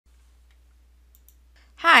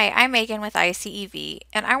Hi, I'm Megan with iCEV,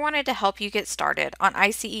 and I wanted to help you get started on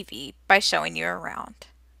iCEV by showing you around.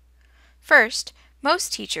 First,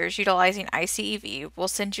 most teachers utilizing iCEV will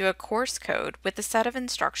send you a course code with a set of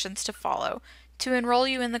instructions to follow to enroll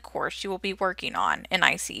you in the course you will be working on in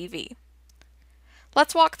iCEV.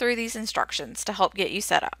 Let's walk through these instructions to help get you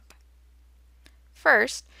set up.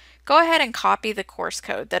 First, go ahead and copy the course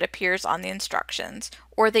code that appears on the instructions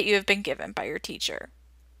or that you have been given by your teacher.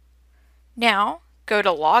 Now, go to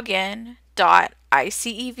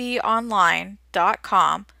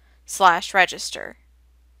login.icevonline.com/register.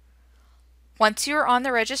 Once you are on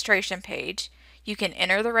the registration page, you can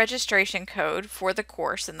enter the registration code for the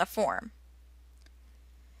course in the form.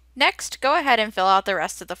 Next, go ahead and fill out the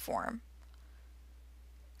rest of the form.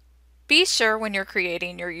 Be sure when you're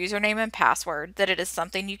creating your username and password that it is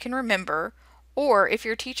something you can remember, or if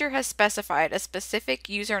your teacher has specified a specific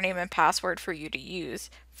username and password for you to use,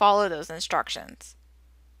 follow those instructions.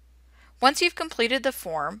 Once you've completed the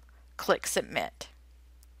form, click Submit.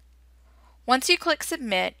 Once you click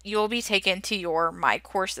Submit, you will be taken to your My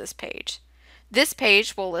Courses page. This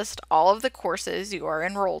page will list all of the courses you are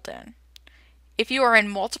enrolled in. If you are in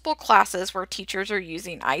multiple classes where teachers are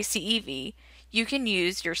using iCEV, you can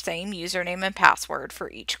use your same username and password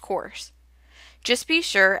for each course. Just be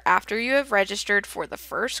sure after you have registered for the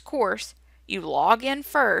first course, you log in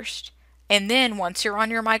first, and then once you're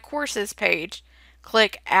on your My Courses page,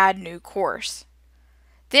 click Add New Course.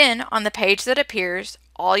 Then, on the page that appears,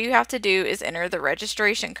 all you have to do is enter the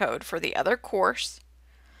registration code for the other course,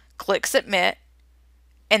 click Submit,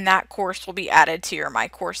 and that course will be added to your My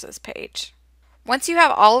Courses page. Once you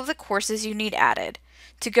have all of the courses you need added,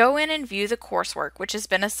 to go in and view the coursework which has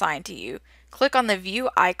been assigned to you, click on the View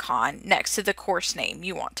icon next to the course name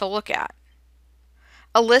you want to look at.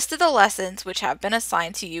 A list of the lessons which have been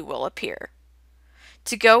assigned to you will appear.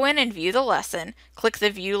 To go in and view the lesson, click the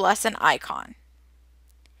View Lesson icon.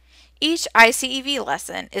 Each iCEV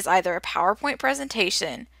lesson is either a PowerPoint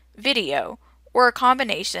presentation, video, or a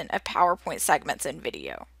combination of PowerPoint segments and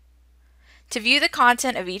video. To view the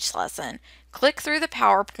content of each lesson, click through the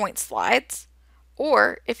PowerPoint slides,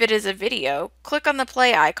 or if it is a video, click on the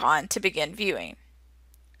play icon to begin viewing.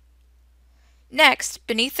 Next,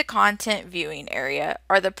 beneath the content viewing area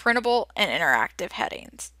are the printable and interactive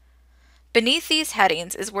headings. Beneath these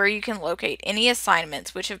headings is where you can locate any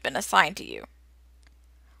assignments which have been assigned to you.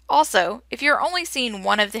 Also, if you're only seeing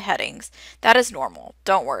one of the headings, that is normal,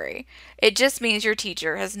 don't worry. It just means your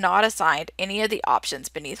teacher has not assigned any of the options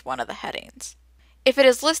beneath one of the headings. If it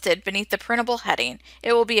is listed beneath the printable heading,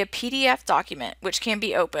 it will be a PDF document which can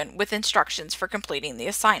be opened with instructions for completing the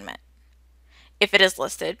assignment. If it is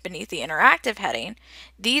listed beneath the interactive heading,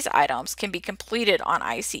 these items can be completed on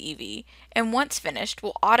iCEV and once finished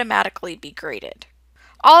will automatically be graded.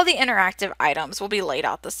 All of the interactive items will be laid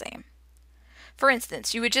out the same. For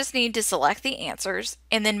instance, you would just need to select the answers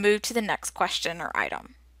and then move to the next question or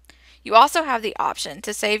item. You also have the option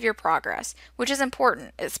to save your progress, which is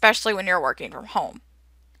important, especially when you're working from home.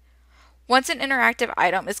 Once an interactive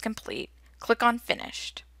item is complete, click on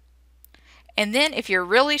Finished. And then if you're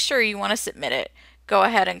really sure you want to submit it, go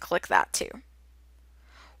ahead and click that too.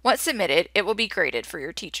 Once submitted, it will be graded for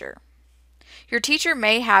your teacher. Your teacher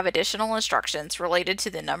may have additional instructions related to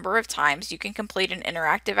the number of times you can complete an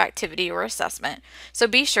interactive activity or assessment, so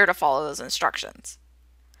be sure to follow those instructions.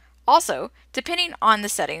 Also, depending on the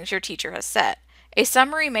settings your teacher has set, a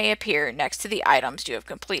summary may appear next to the items you have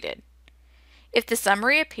completed. If the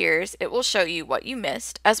summary appears, it will show you what you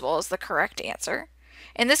missed as well as the correct answer,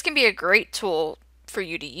 and this can be a great tool for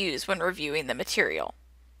you to use when reviewing the material.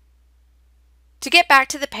 To get back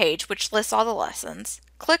to the page which lists all the lessons,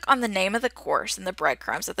 click on the name of the course and the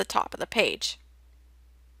breadcrumbs at the top of the page.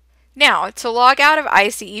 Now, to log out of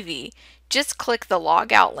iCEV, just click the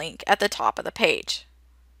Log Out link at the top of the page.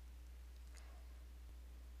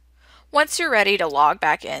 Once you're ready to log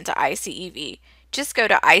back into iCEV, just go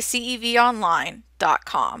to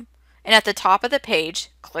icevonline.com and at the top of the page,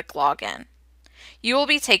 click Login. You will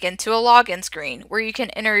be taken to a login screen where you can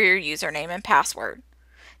enter your username and password.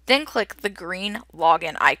 Then click the green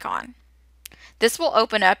Login icon. This will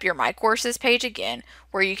open up your My Courses page again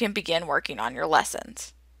where you can begin working on your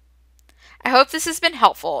lessons. I hope this has been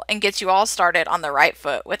helpful and gets you all started on the right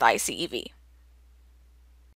foot with iCEV.